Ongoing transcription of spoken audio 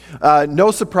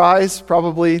No surprise,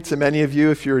 probably, to many of you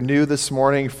if you're new this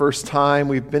morning, first time,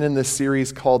 we've been in this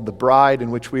series called The Bride, in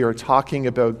which we are talking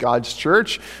about God's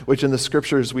church, which in the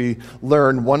scriptures we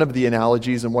learn one of the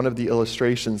analogies and one of the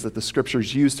illustrations that the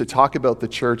scriptures use to talk about the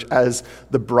church as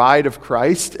the bride of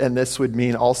Christ, and this would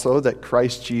mean also that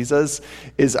Christ Jesus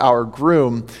is our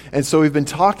groom. And so we've been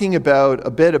talking about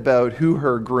a bit about who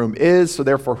her groom is, so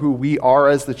therefore who we are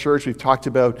as the church. We've talked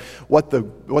about what the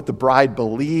bride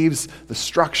believes, the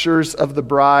structure of the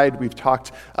bride. We've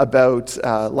talked about,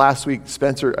 last week,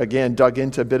 Spencer again dug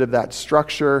into a bit of that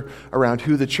structure around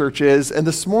who the church is. And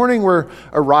this morning we're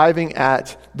arriving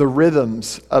at the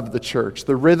rhythms of the church,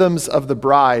 the rhythms of the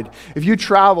bride. If you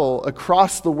travel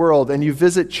across the world and you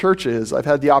visit churches, I've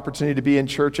had the opportunity to be in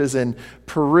churches in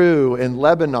Peru, in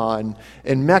Lebanon,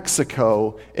 in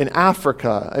Mexico, in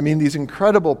Africa. I mean, these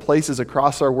incredible places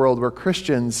across our world where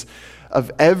Christians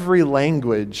of every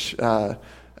language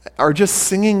are just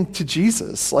singing to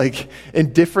Jesus, like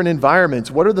in different environments.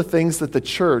 What are the things that the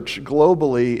church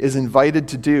globally is invited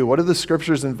to do? What do the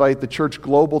scriptures invite the church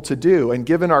global to do? And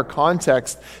given our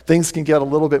context, things can get a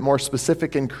little bit more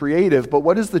specific and creative, but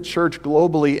what is the church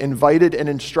globally invited and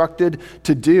instructed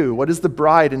to do? What is the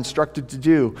bride instructed to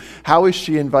do? How is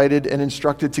she invited and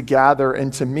instructed to gather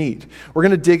and to meet? We're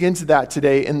going to dig into that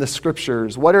today in the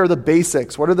scriptures. What are the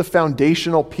basics? What are the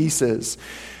foundational pieces?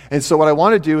 And so what I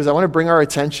want to do is I want to bring our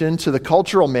attention to the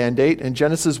cultural mandate in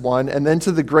Genesis 1 and then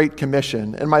to the Great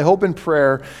Commission. And my hope and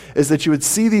prayer is that you would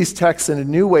see these texts in a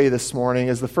new way this morning,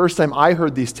 as the first time I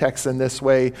heard these texts in this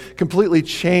way completely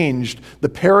changed the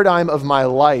paradigm of my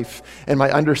life and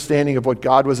my understanding of what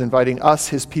God was inviting us,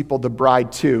 his people, the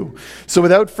bride, to. So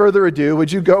without further ado,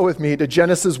 would you go with me to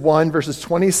Genesis 1, verses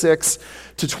 26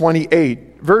 to 28.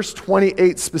 Verse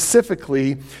 28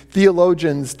 specifically,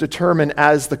 theologians determine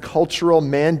as the cultural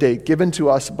mandate given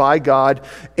to us by God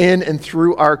in and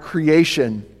through our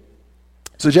creation.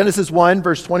 So Genesis 1,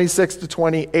 verse 26 to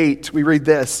 28, we read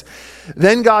this.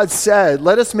 Then God said,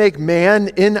 "Let us make man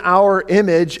in our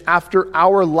image after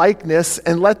our likeness,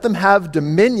 and let them have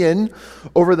dominion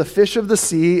over the fish of the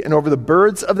sea, and over the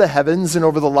birds of the heavens, and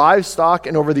over the livestock,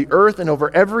 and over the earth, and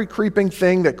over every creeping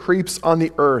thing that creeps on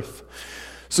the earth."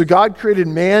 So God created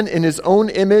man in his own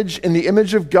image. In the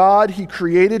image of God, he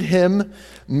created him,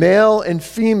 male and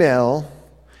female,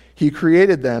 he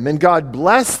created them. And God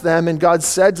blessed them, and God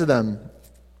said to them,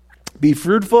 "Be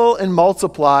fruitful and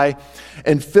multiply,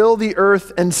 and fill the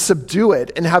earth and subdue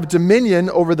it, and have dominion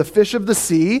over the fish of the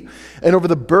sea, and over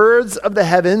the birds of the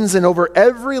heavens, and over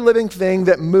every living thing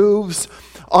that moves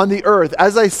on the earth."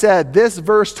 As I said, this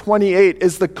verse 28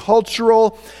 is the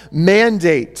cultural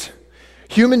mandate.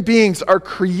 Human beings are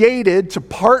created to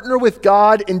partner with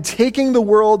God in taking the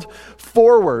world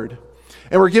forward.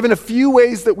 And we're given a few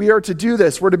ways that we are to do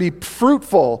this. We're to be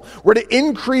fruitful. We're to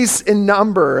increase in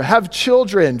number, have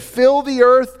children, fill the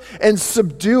earth, and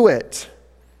subdue it.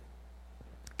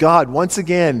 God, once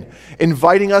again,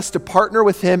 inviting us to partner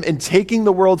with him in taking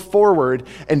the world forward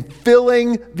and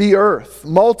filling the earth,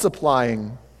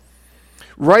 multiplying.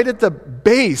 Right at the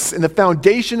base, in the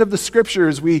foundation of the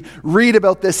scriptures, we read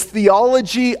about this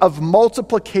theology of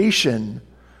multiplication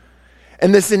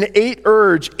and this innate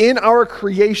urge in our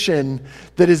creation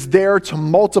that is there to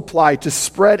multiply, to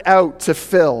spread out, to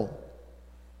fill.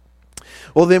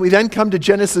 Well, then we then come to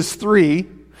Genesis 3,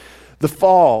 the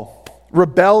fall,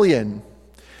 rebellion,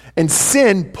 and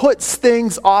sin puts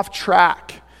things off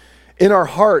track. In our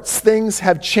hearts, things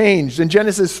have changed. In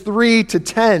Genesis 3 to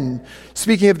 10,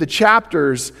 speaking of the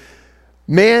chapters,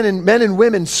 men and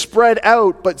women spread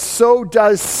out, but so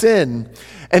does sin.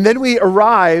 And then we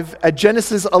arrive at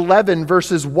Genesis 11,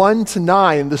 verses 1 to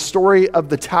 9, the story of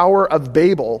the Tower of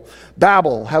Babel,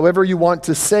 however you want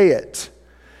to say it.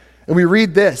 And we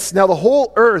read this. "Now the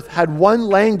whole earth had one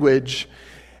language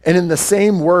and in the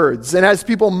same words. And as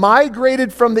people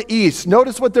migrated from the east,"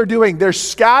 notice what they're doing. They're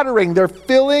scattering. They're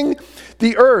filling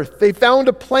the earth. They found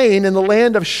a plain in the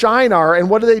land of Shinar. And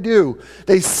what do?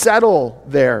 They settle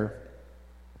there.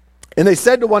 And they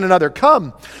said to one another,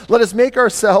 "Come, let us make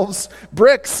ourselves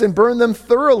bricks and burn them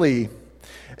thoroughly."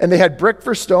 And they had brick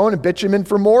for stone and bitumen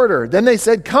for mortar. Then they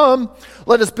said, "Come,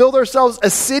 let us build ourselves a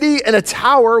city and a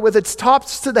tower with its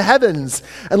tops to the heavens.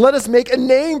 And let us make a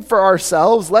name for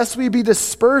ourselves, lest we be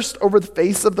dispersed over the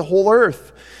face of the whole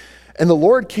earth." And the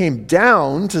Lord came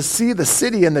down to see the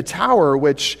city and the tower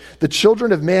which the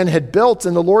children of man had built.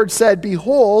 And the Lord said,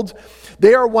 "Behold,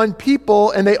 they are one people,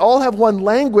 and they all have one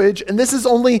language, and this is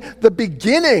only the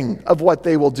beginning of what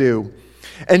they will do.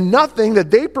 And nothing that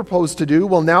they propose to do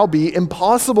will now be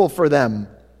impossible for them.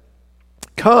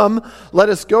 Come, let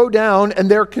us go down, and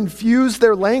there confuse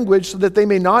their language so that they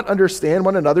may not understand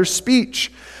one another's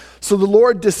speech. So the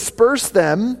Lord dispersed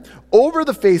them over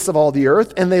the face of all the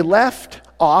earth, and they left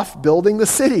off building the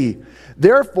city.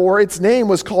 Therefore, its name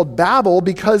was called Babel,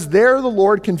 because there the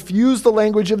Lord confused the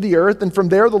language of the earth, and from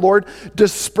there the Lord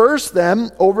dispersed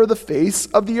them over the face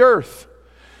of the earth.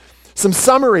 Some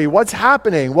summary, what's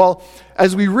happening? Well,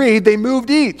 as we read, they moved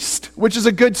east, which is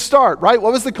a good start, right?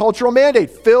 What was the cultural mandate?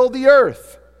 Fill the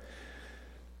earth.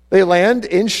 They land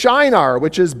in Shinar,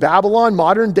 which is Babylon,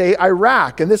 modern-day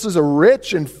Iraq. And this is a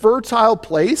rich and fertile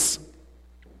place.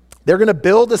 They're going to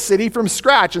build a city from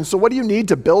scratch. And so what do you need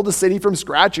to build a city from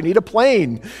scratch? You need a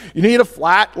plain. You need a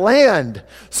flat land.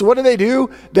 So what do?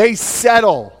 They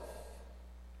settle.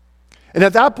 And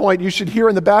at that point, you should hear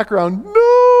in the background, no!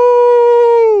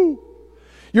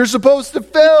 You're supposed to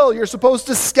fill. You're supposed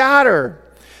to scatter.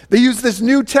 They use this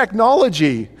new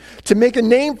technology to make a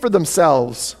name for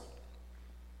themselves.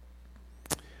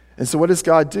 And so what does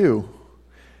God do?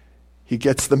 He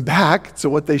gets them back to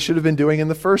what they should have been doing in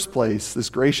the first place, this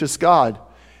gracious God.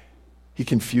 He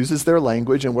confuses their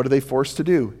language, and what are they forced to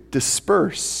do?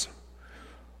 Disperse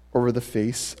over the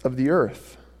face of the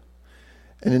earth.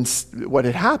 And what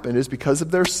had happened is because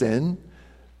of their sin,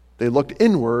 they looked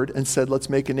inward and said, let's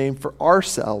make a name for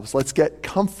ourselves. Let's get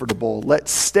comfortable. Let's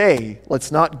stay.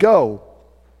 Let's not go.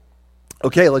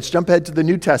 Okay, let's jump ahead to the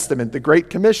New Testament, the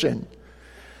Great Commission.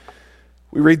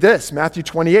 We read this, Matthew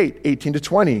 28, 18 to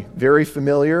 20, very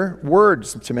familiar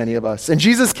words to many of us. And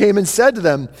Jesus came and said to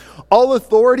them, all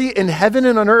authority in heaven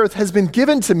and on earth has been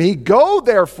given to me. Go,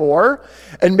 therefore,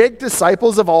 and make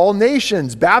disciples of all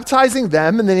nations, baptizing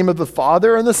them in the name of the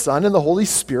Father and the Son and the Holy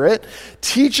Spirit,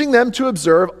 teaching them to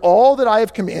observe all that I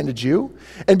have commanded you.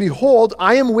 And behold,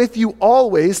 I am with you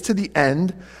always to the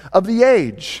end of the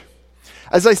age.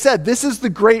 As I said, this is the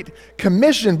Great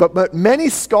Commission, but what many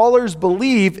scholars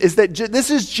believe is that this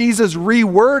is Jesus'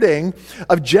 rewording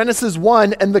of Genesis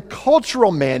 1 and the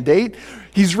cultural mandate.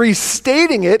 He's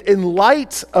restating it in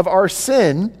light of our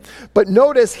sin, but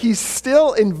notice he's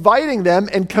still inviting them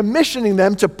and commissioning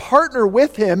them to partner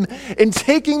with him in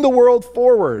taking the world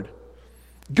forward.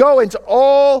 Go into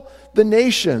all the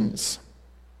nations.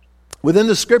 Within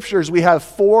the scriptures, we have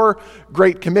 4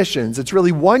 great commissions. It's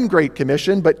really one great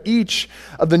commission, but each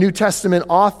of the New Testament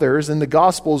authors in the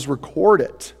Gospels record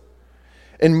it.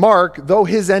 In Mark, though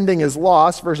his ending is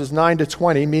lost, verses 9 to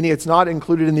 20, meaning it's not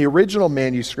included in the original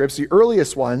manuscripts, the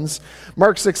earliest ones,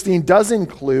 Mark 16 does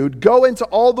include, go into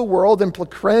all the world and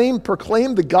proclaim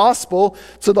the gospel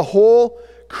to the whole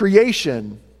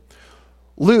creation.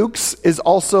 Luke's is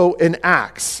also in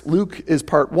Acts. Luke is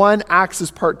part 1, Acts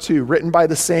is part 2, written by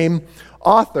the same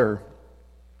author.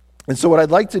 And so what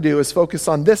I'd like to do is focus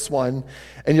on this one,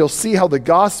 and you'll see how the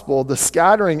gospel, the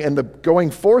scattering and the going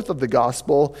forth of the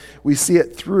gospel, we see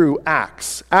it through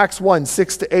Acts. Acts 1,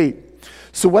 6 to 8.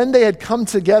 So when they had come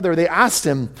together, they asked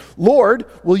him, Lord,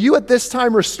 will you at this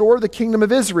time restore the kingdom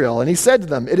of Israel? And he said to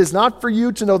them, it is not for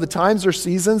you to know the times or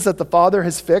seasons that the Father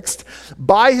has fixed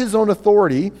by his own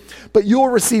authority, but you will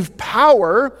receive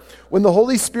power when the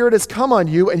Holy Spirit has come on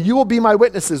you, and you will be my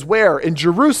witnesses. Where? In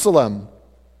Jerusalem,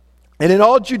 and in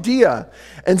all Judea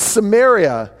and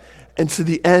Samaria, and to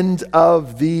the end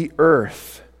of the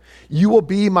earth. You will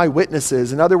be my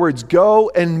witnesses. In other words, go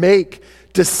and make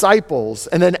disciples.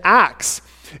 And then Acts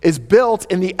is built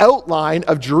in the outline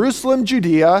of Jerusalem,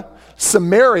 Judea,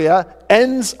 Samaria,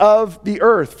 ends of the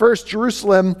earth. First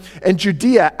Jerusalem and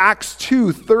Judea, Acts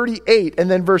 2, 38,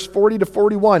 and then verse 40 to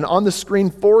 41 on the screen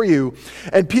for you.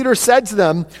 And Peter said to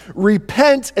them,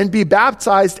 repent and be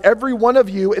baptized, every one of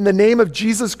you, in the name of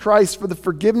Jesus Christ for the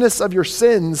forgiveness of your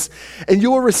sins, and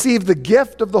you will receive the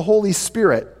gift of the Holy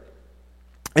Spirit.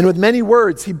 And with many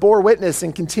words, he bore witness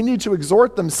and continued to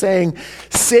exhort them, saying,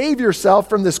 save yourself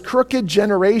from this crooked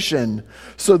generation.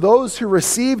 So those who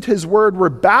received his word were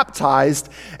baptized,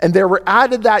 and there were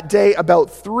added that day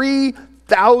about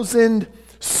 3,000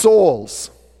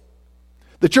 souls.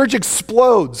 The church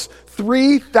explodes.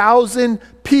 3,000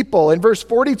 people. In verse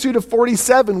 42 to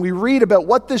 47, we read about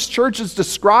what this church is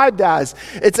described as.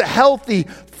 It's a healthy,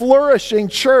 flourishing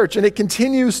church, and it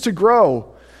continues to grow.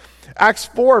 Acts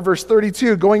 4, verse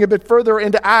 32, going a bit further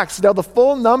into Acts. Now the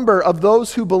full number of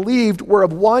those who believed were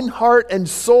of one heart and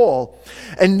soul.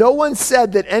 And no one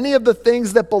said that any of the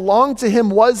things that belonged to him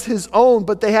was his own,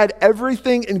 but they had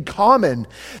everything in common.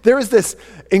 There is this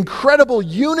incredible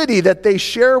unity that they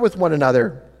share with one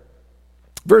another.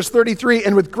 Verse 33,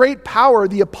 and with great power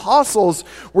the apostles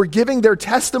were giving their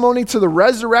testimony to the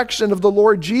resurrection of the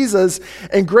Lord Jesus,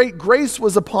 and great grace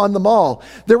was upon them all.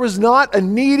 There was not a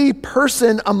needy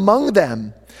person among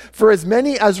them, For as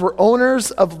many as were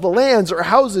owners of the lands or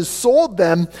houses sold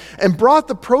them and brought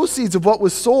the proceeds of what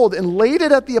was sold and laid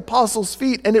it at the apostles'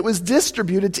 feet, and it was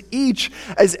distributed to each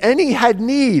as any had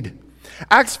need.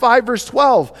 Acts 5 verse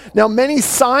 12. Now many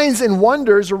signs and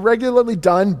wonders were regularly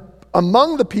done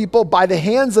among the people by the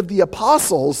hands of the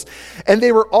apostles, and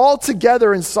they were all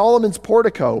together in Solomon's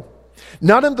portico.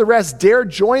 None of the rest dared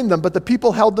join them, but the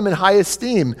people held them in high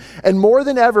esteem. And more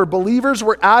than ever, believers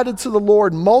were added to the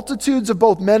Lord, multitudes of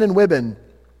both men and women.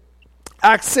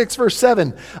 Acts 6 verse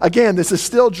 7. Again, this is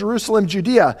still Jerusalem,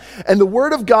 Judea. And the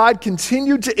word of God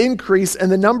continued to increase,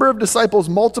 and the number of disciples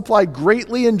multiplied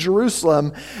greatly in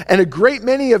Jerusalem, and a great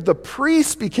many of the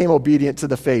priests became obedient to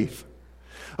the faith.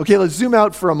 Okay, let's zoom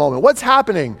out for a moment. What's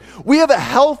happening? We have a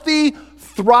healthy,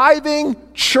 thriving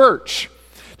church.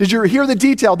 Did you hear the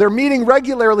detail? They're meeting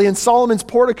regularly in Solomon's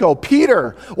portico.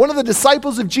 Peter, one of the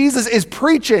disciples of Jesus, is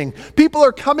preaching. People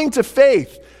are coming to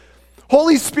faith.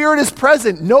 Holy Spirit is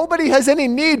present. Nobody has any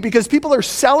need because people are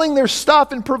selling their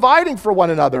stuff and providing for one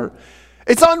another.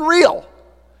 It's unreal.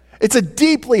 It's a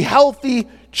deeply healthy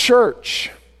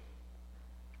church.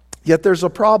 Yet there's a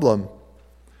problem.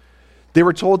 They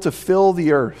were told to fill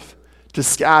the earth, to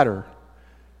scatter.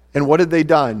 And what had they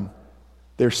done?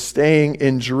 They're staying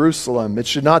in Jerusalem. It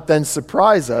should not then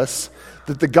surprise us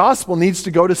that the gospel needs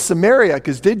to go to Samaria,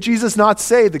 because did Jesus not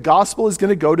say the gospel is going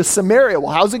to go to Samaria?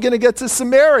 Well, how's it going to get to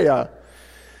Samaria?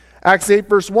 Acts 8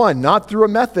 verse 1, not through a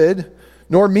method,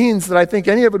 nor means that I think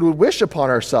any of it would wish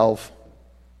upon ourselves.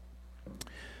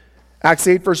 Acts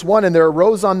 8 verse 1, and there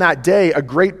arose on that day a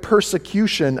great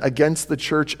persecution against the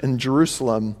church in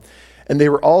Jerusalem, and they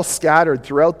were all scattered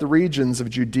throughout the regions of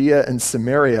Judea and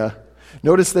Samaria.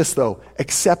 Notice this though,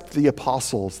 except the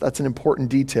apostles. That's an important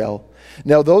detail.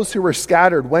 Now those who were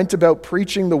scattered went about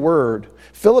preaching the word.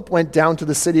 Philip went down to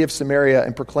the city of Samaria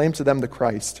and proclaimed to them the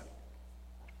Christ.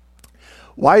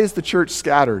 Why is the church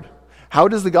scattered? How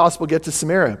does the gospel get to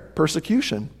Samaria?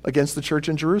 Persecution against the church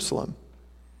in Jerusalem.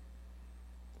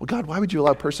 Well, God, why would you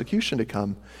allow persecution to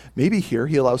come? Maybe here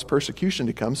he allows persecution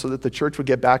to come so that the church would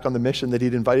get back on the mission that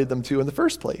he'd invited them to in the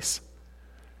first place.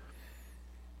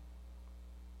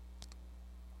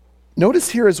 Notice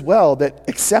here as well that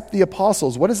except the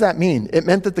apostles, what does that mean? It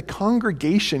meant that the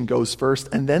congregation goes first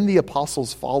and then the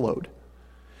apostles followed.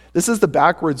 This is the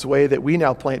backwards way that we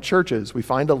now plant churches. We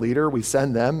find a leader, we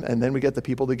send them, and then we get the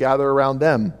people to gather around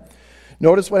them.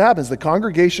 Notice what happens. The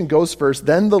congregation goes first,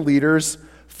 then the leaders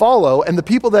follow, and the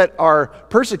people that are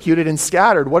persecuted and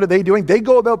scattered, what are they doing? They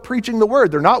go about preaching the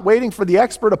word. They're not waiting for the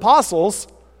expert apostles.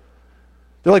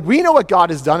 They're like, we know what God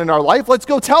has done in our life. Let's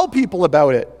go tell people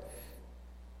about it.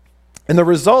 And the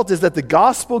result is that the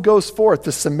gospel goes forth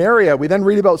to Samaria. We then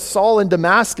read about Saul in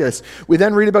Damascus. We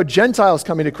then read about Gentiles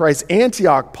coming to Christ,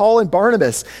 Antioch, Paul and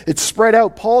Barnabas. It's spread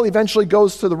out. Paul eventually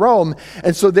goes to the Rome.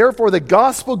 And so therefore the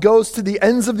gospel goes to the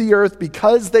ends of the earth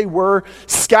because they were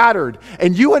scattered.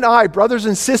 And you and I, brothers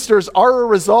and sisters, are a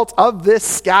result of this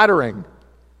scattering.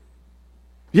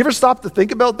 You ever stop to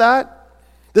think about that?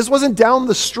 This wasn't down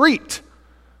the street.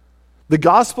 The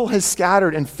gospel has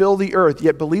scattered and filled the earth,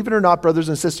 yet believe it or not, brothers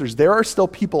and sisters, there are still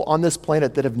people on this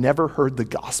planet that have never heard the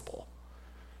gospel.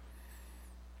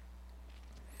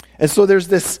 And so there's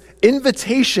this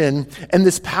invitation and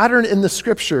this pattern in the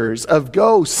scriptures of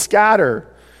go,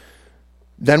 scatter.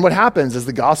 Then what happens as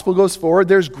the gospel goes forward,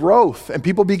 there's growth and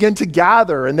people begin to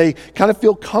gather and they kind of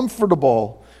feel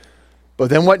comfortable. But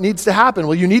then what needs to happen?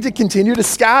 Well, you need to continue to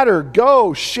scatter,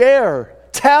 go, share,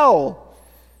 tell.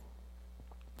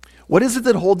 What is it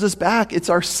that holds us back? It's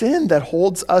our sin that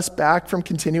holds us back from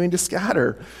continuing to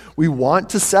scatter. We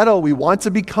want to settle. We want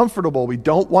to be comfortable. We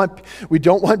don't want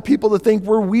people to think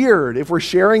we're weird if we're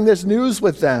sharing this news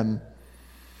with them.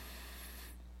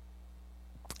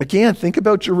 Again, think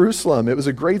about Jerusalem. It was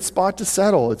a great spot to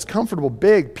settle. It's comfortable,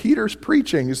 big. Peter's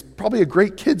preaching. It's probably a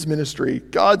great kids ministry.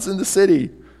 God's in the city.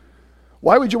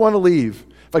 Why would you want to leave?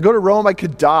 If I go to Rome, I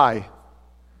could die.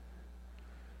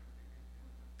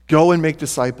 Go and make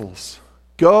disciples.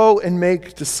 Go and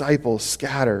make disciples.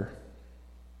 Scatter.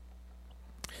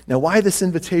 Now, why this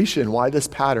invitation? Why this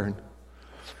pattern?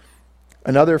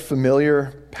 Another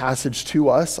familiar passage to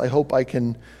us. I hope I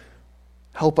can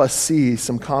help us see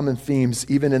some common themes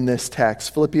even in this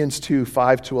text. Philippians 2,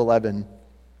 5-11.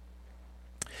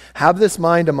 Have this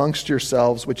mind amongst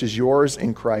yourselves, which is yours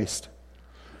in Christ,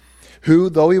 who,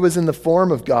 though he was in the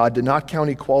form of God, did not count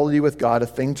equality with God a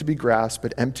thing to be grasped,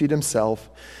 but emptied himself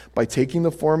by taking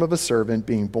the form of a servant,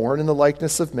 being born in the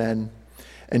likeness of men,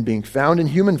 and being found in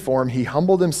human form, he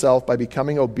humbled himself by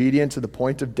becoming obedient to the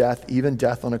point of death, even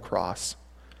death on a cross.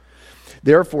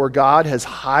 Therefore, God has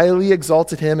highly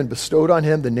exalted him and bestowed on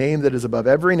him the name that is above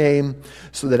every name,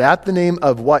 so that at the name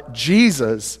of what?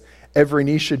 Jesus, every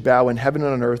knee should bow in heaven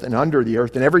and on earth and under the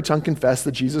earth, and every tongue confess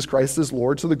that Jesus Christ is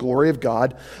Lord, to the glory of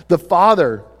God the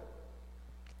Father.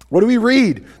 What do we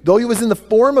read? Though he was in the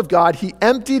form of God, he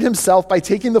emptied himself by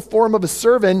taking the form of a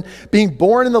servant, being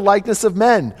born in the likeness of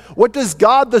men. What does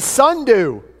God the Son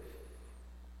do?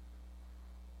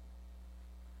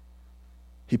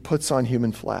 He puts on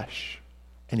human flesh.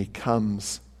 And he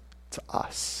comes to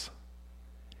us.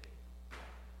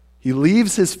 He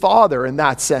leaves his Father in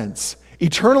that sense,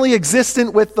 eternally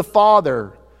existent with the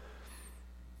Father.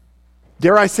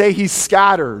 Dare I say, he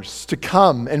scatters to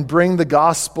come and bring the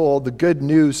gospel, the good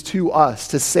news to us,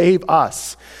 to save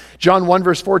us. John 1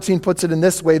 verse 14 puts it in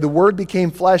this way: the Word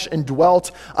became flesh and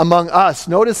dwelt among us.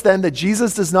 Notice then that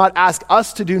Jesus does not ask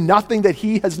us to do nothing that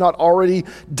he has not already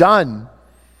done.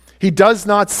 He does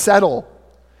not settle.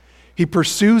 He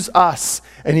pursues us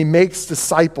and he makes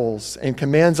disciples and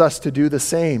commands us to do the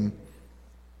same.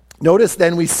 Notice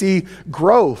then we see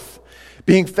growth.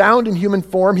 Being found in human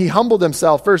form, he humbled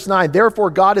himself. Verse 9,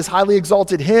 therefore God has highly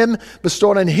exalted him,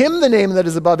 bestowed on him the name that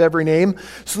is above every name,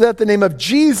 so that the name of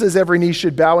Jesus every knee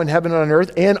should bow in heaven and on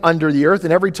earth and under the earth,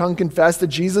 and every tongue confess that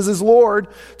Jesus is Lord,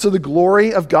 to the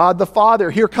glory of God the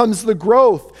Father. Here comes the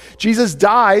growth. Jesus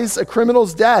dies a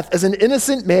criminal's death as an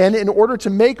innocent man in order to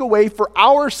make a way for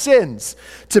our sins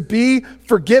to be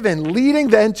forgiven, leading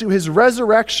then to his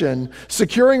resurrection,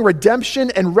 securing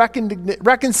redemption and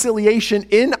reconciliation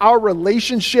in our relationship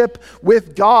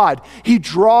with God. He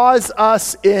draws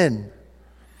us in.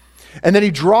 And then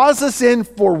he draws us in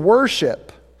for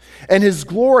worship and his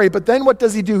glory. But then what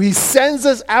does he do? He sends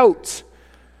us out,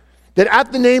 that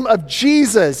at the name of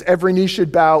Jesus, every knee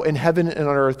should bow in heaven and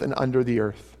on earth and under the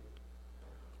earth.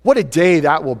 What a day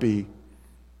that will be.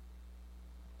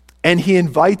 And he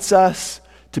invites us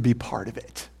to be part of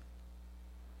it.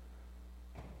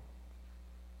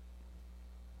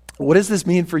 What does this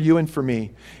mean for you and for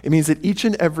me? It means that each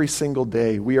and every single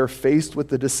day we are faced with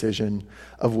the decision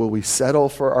of, will we settle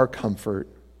for our comfort?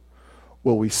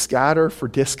 Will we scatter for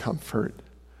discomfort,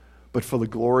 but for the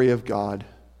glory of God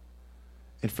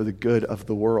and for the good of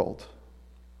the world?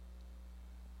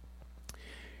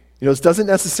 You know, this doesn't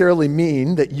necessarily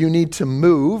mean that you need to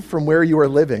move from where you are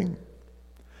living,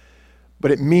 but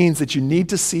it means that you need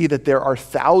to see that there are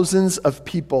thousands of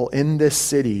people in this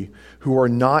city who are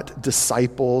not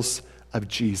disciples of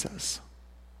Jesus,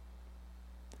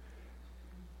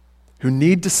 who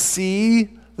need to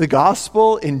see the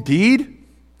gospel in deed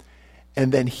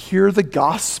and then hear the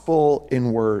gospel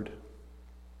in word.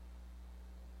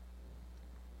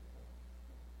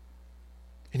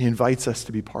 And he invites us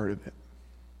to be part of it.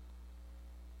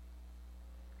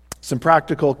 Some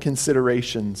practical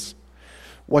considerations.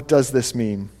 What does this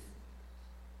mean?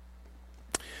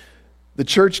 The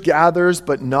church gathers,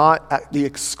 but not at the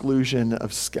exclusion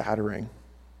of scattering.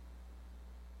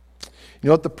 You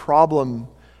know what the problem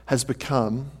has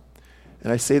become,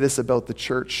 and I say this about the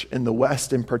church in the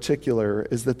West in particular,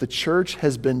 is that the church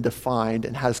has been defined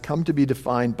and has come to be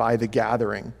defined by the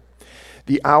gathering.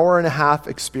 The hour and a half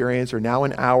experience, or now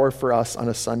an hour for us on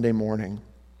a Sunday morning.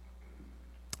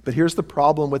 But here's the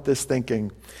problem with this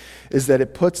thinking, is that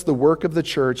it puts the work of the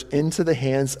church into the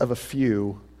hands of a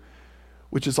few,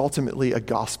 which is ultimately a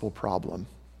gospel problem.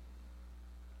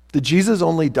 Did Jesus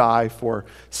only die for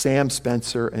Sam,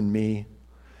 Spencer, and me,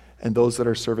 and those that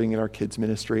are serving in our kids'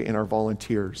 ministry and our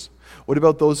volunteers? What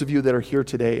about those of you that are here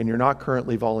today and you're not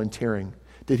currently volunteering?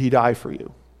 Did he die for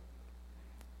you?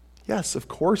 Yes, of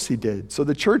course he did. So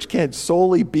the church can't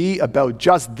solely be about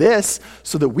just this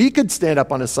so that we could stand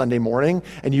up on a Sunday morning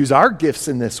and use our gifts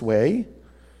in this way.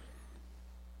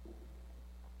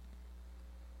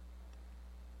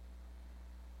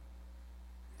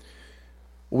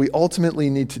 What we ultimately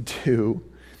need to do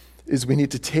is we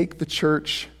need to take the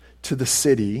church to the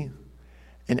city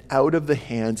and out of the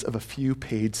hands of a few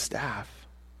paid staff.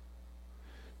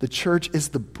 The church is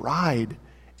the bride.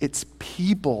 It's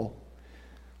people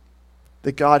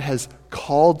that God has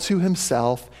called to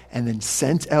himself and then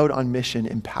sent out on mission,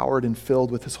 empowered and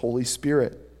filled with his Holy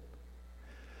Spirit.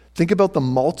 Think about the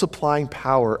multiplying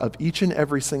power of each and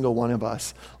every single one of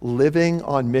us living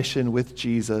on mission with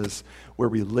Jesus, where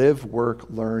we live, work,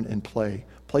 learn, and play.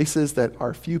 Places that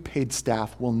our few paid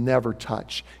staff will never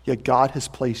touch. Yet God has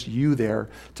placed you there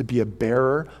to be a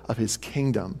bearer of his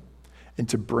kingdom and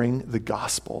to bring the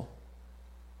gospel.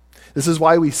 This is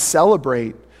why we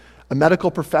celebrate a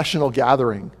medical professional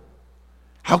gathering.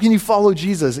 How can you follow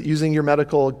Jesus using your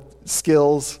medical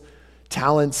skills,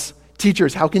 talents?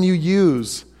 Teachers, how can you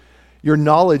use your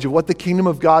knowledge of what the kingdom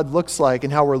of God looks like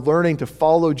and how we're learning to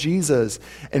follow Jesus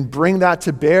and bring that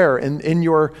to bear in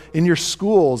your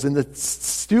schools, in the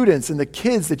students and the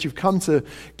kids that you've come to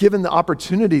given the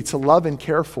opportunity to love and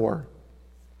care for.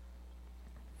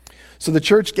 So the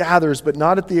church gathers, but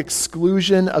not at the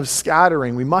exclusion of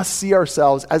scattering. We must see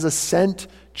ourselves as a sent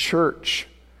church.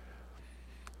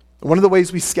 One of the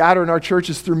ways we scatter in our church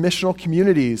is through missional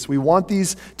communities. We want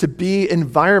these to be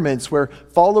environments where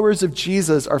followers of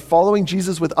Jesus are following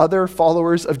Jesus with other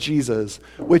followers of Jesus,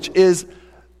 which is,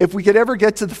 if we could ever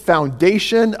get to the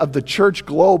foundation of the church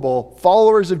global,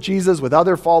 followers of Jesus with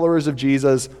other followers of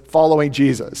Jesus following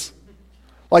Jesus.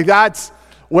 Like that's,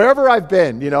 wherever I've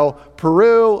been,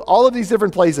 Peru, all of these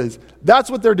different places,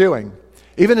 that's what they're doing.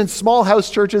 Even in small house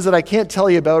churches that I can't tell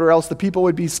you about, or else the people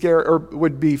would be scared or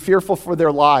would be fearful for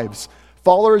their lives.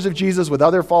 Followers of Jesus with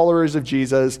other followers of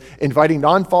Jesus, inviting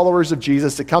non-followers of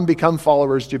Jesus to come become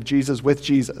followers of Jesus with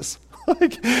Jesus.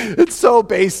 It's so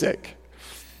basic.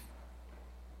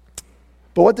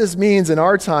 But what this means in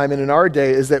our time and in our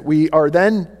day is that we are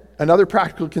then, another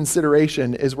practical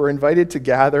consideration is we're invited to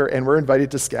gather and we're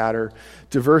invited to scatter.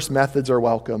 Diverse methods are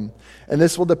welcome. And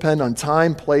this will depend on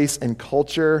time, place, and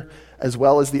culture, as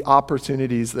well as the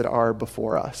opportunities that are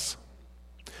before us.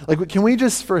 Can we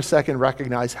just for a second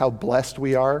recognize how blessed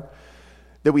we are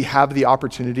that we have the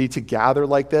opportunity to gather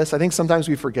like this? I think sometimes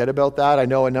we forget about that. I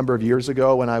know a number of years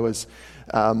ago when I was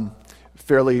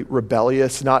fairly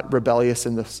rebellious, not rebellious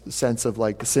in the sense of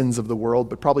like sins of the world,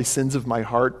 but probably sins of my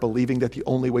heart, believing that the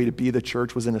only way to be the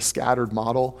church was in a scattered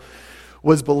model,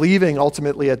 was believing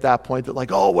ultimately at that point that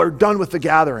we're done with the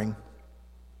gathering.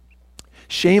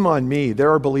 Shame on me.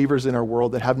 There are believers in our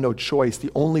world that have no choice.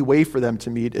 The only way for them to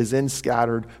meet is in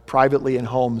scattered, privately in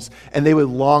homes, and they would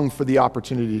long for the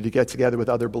opportunity to get together with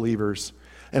other believers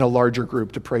in a larger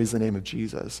group to praise the name of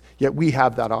Jesus. Yet we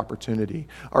have that opportunity.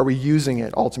 Are we using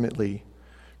it ultimately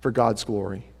for God's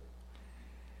glory?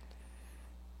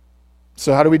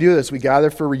 So how do we do this? We gather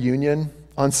for reunion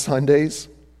on Sundays,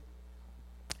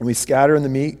 and we scatter in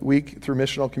the week through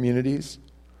missional communities,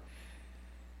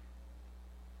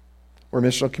 where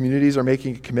missional communities are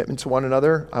making a commitment to one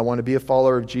another. I want to be a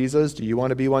follower of Jesus. Do you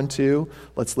want to be one too?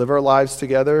 Let's live our lives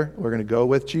together. We're going to go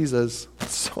with Jesus.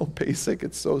 It's so basic.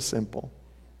 It's so simple.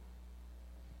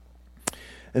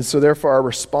 And so therefore our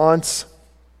response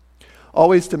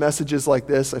always to messages like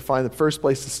this, I find the first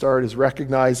place to start is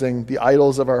recognizing the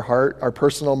idols of our heart, our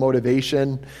personal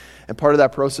motivation. And part of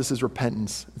that process is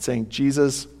repentance. It's saying,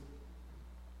 Jesus,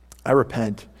 I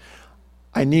repent.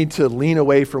 I need to lean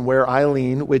away from where I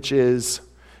lean, which is,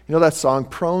 that song,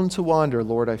 prone to wander,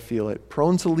 Lord, I feel it.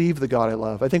 Prone to leave the God I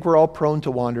love. I think we're all prone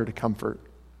to wander to comfort.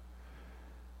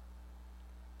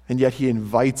 And yet he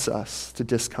invites us to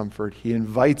discomfort. He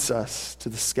invites us to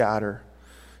the scatter.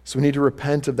 So we need to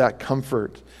repent of that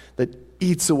comfort that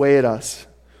eats away at us.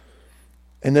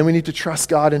 And then we need to trust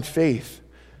God in faith,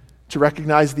 to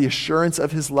recognize the assurance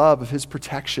of his love, of his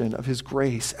protection, of his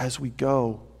grace as we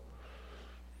go.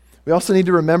 We also need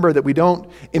to remember that we don't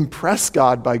impress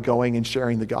God by going and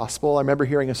sharing the gospel. I remember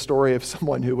hearing a story of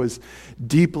someone who was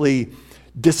deeply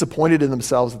disappointed in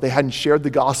themselves that they hadn't shared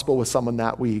the gospel with someone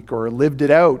that week or lived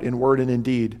it out in word and in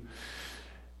deed.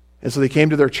 And so they came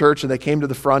to their church and they came to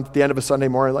the front at the end of a Sunday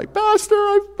morning like, Pastor,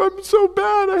 I'm so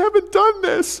bad. I haven't done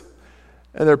this.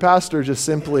 And their pastor just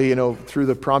simply, through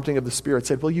the prompting of the Spirit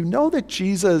said, well, you know that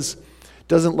Jesus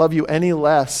doesn't love you any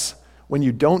less when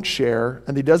you don't share,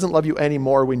 and he doesn't love you any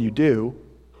more when you do,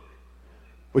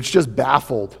 which just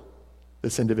baffled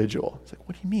this individual. It's like,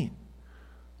 what do you mean?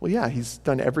 Well, yeah, he's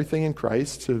done everything in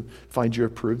Christ to find you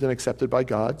approved and accepted by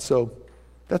God, so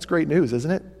that's great news,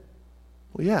 isn't it?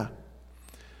 Well, yeah.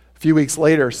 A few weeks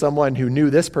later, someone who knew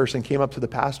this person came up to the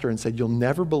pastor and said, you'll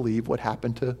never believe what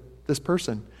happened to this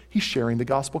person. He's sharing the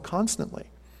gospel constantly.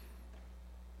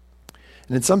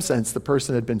 And in some sense, the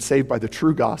person had been saved by the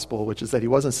true gospel, which is that he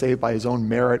wasn't saved by his own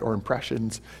merit or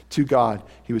impressions to God.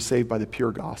 He was saved by the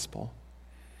pure gospel.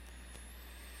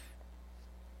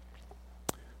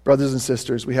 Brothers and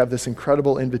sisters, we have this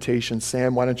incredible invitation.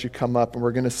 Sam, why don't you come up and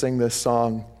we're going to sing this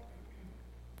song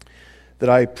that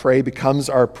I pray becomes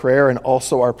our prayer and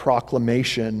also our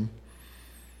proclamation.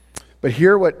 But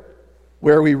hear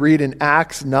where we read in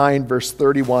Acts 9, verse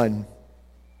 31.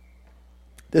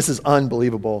 This is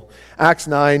unbelievable. Acts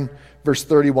 9, verse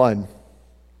 31.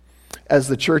 As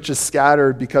the church is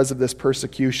scattered because of this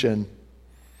persecution,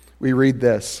 we read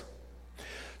this.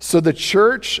 So the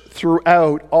church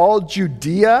throughout all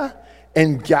Judea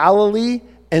and Galilee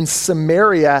and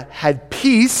Samaria had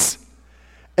peace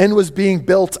and was being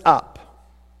built up.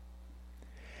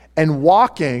 And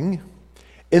walking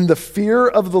in the fear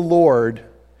of the Lord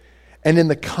And in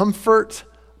the comfort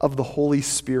of the Holy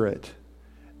Spirit,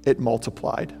 it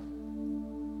multiplied.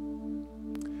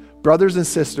 Brothers and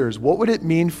sisters, what would it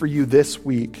mean for you this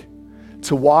week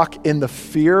to walk in the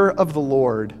fear of the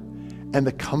Lord and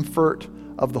the comfort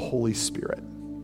of the Holy Spirit?